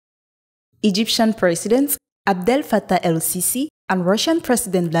Egyptian President Abdel Fattah el-Sisi and Russian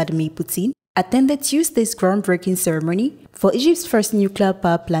President Vladimir Putin attended Tuesday's groundbreaking ceremony for Egypt's first nuclear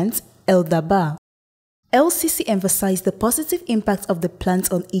power plant, Dabaa. El-Sisi emphasized the positive impact of the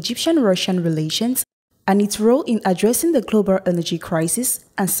plant on Egyptian-Russian relations and its role in addressing the global energy crisis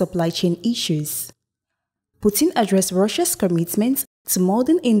and supply chain issues. Putin addressed Russia's commitment to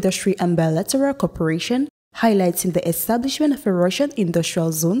modern industry and bilateral cooperation, highlighting the establishment of a Russian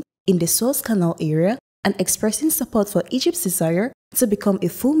industrial zone in the Suez Canal area and expressing support for Egypt's desire to become a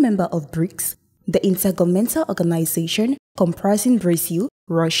full member of BRICS, the intergovernmental organization comprising Brazil,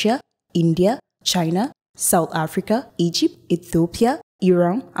 Russia, India, China, South Africa, Egypt, Ethiopia,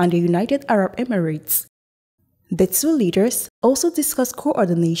 Iran, and the United Arab Emirates. The two leaders also discussed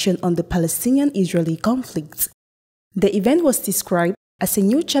coordination on the Palestinian-Israeli conflict. The event was described as a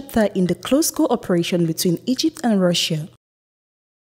new chapter in the close cooperation between Egypt and Russia.